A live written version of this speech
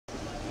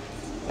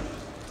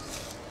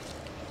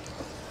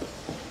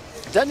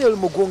Daniel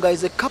Mugunga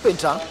is a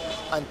carpenter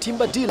and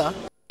timber dealer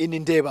in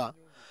Ndeba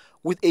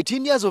with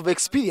 18 years of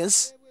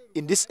experience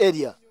in this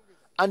area,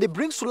 and he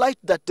brings to light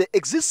that there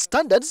exist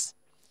standards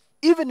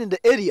even in the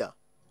area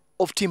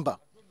of timber.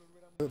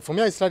 For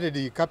me, I started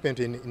the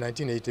carpenter in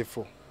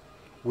 1984.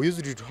 We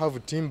used to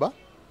have timber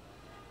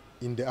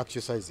in the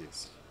actual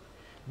sizes.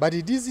 But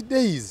in these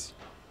days,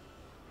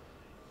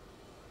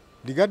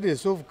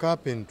 regardless of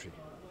carpentry,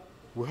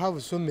 we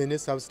have so many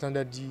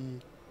substandard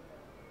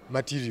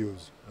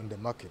materials on the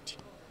market.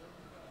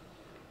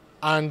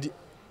 And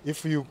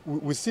if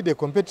we see the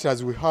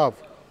competitors we have,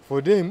 for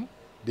them,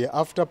 they're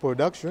after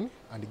production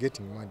and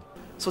getting money.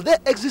 So there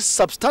exist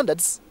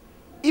substandards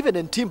even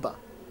in timber,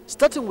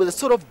 starting with the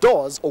sort of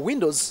doors or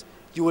windows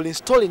you will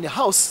install in a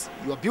house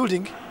you are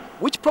building,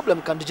 which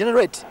problem can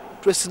degenerate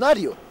to a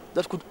scenario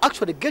that could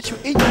actually get you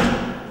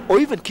injured or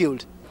even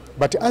killed.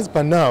 But as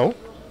per now,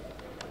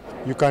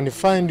 you can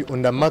find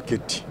on the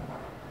market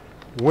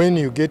when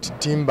you get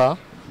timber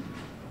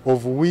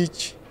of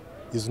which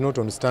is not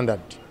on standard.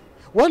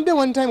 One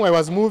time I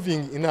was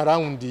moving in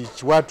around the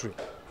Chiwatri.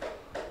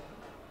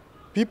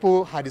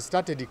 People had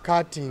started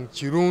cutting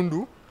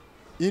Chirundu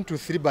into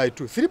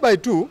 3x2.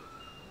 3x2,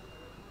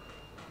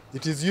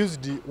 it is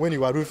used when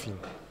you are roofing.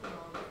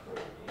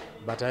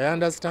 But I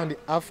understand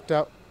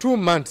after 2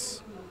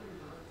 months,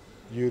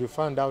 you will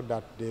find out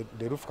that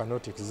the roof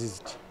cannot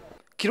exist.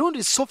 Kirundu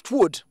is soft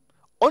wood,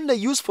 only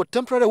used for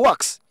temporary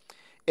works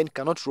and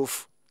cannot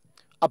roof.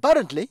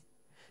 Apparently,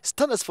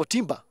 standards for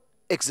timber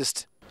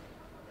exist.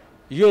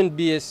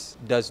 UNBS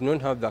does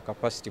not have the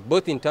capacity,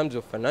 both in terms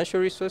of financial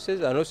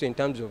resources and also in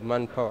terms of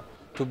manpower,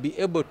 to be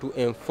able to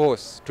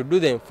enforce, to do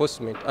the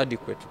enforcement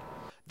adequately.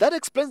 That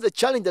explains the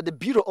challenge that the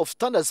Bureau of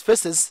Standards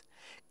faces,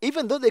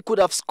 even though they could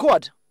have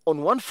scored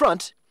on one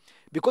front,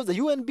 because the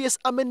UNBS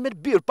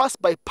Amendment Bill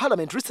passed by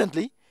Parliament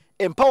recently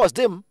empowers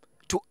them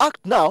to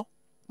act now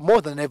more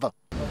than ever.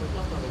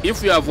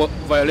 If you are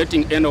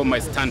violating any of my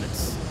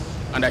standards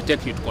and I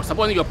take you to court,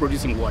 suppose you are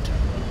producing water,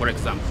 for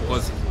example,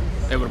 because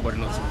everybody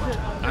knows water,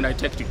 and I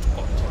take you to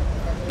court,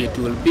 it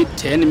will be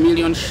 10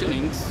 million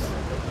shillings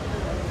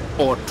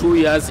or 2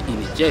 years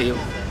in jail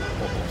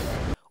or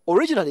both.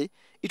 Originally,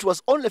 it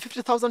was only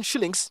 50,000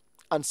 shillings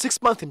and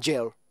 6 months in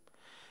jail.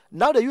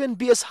 Now the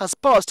UNBS has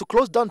powers to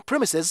close down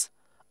premises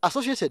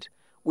associated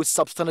with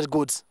substandard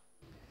goods.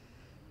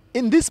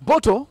 In this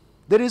bottle,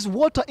 there is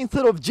water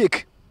instead of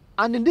jig,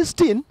 and in this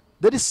tin,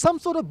 there is some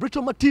sort of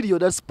brittle material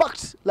that's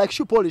packed like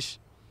shoe polish.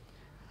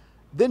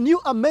 The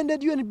new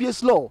amended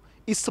UNBS law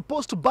is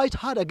supposed to bite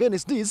hard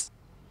against this,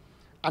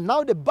 and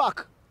now the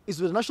buck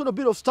is with the National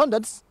Bureau of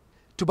Standards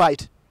to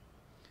bite.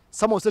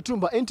 Samuel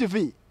Setumba,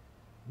 NTV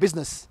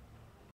Business.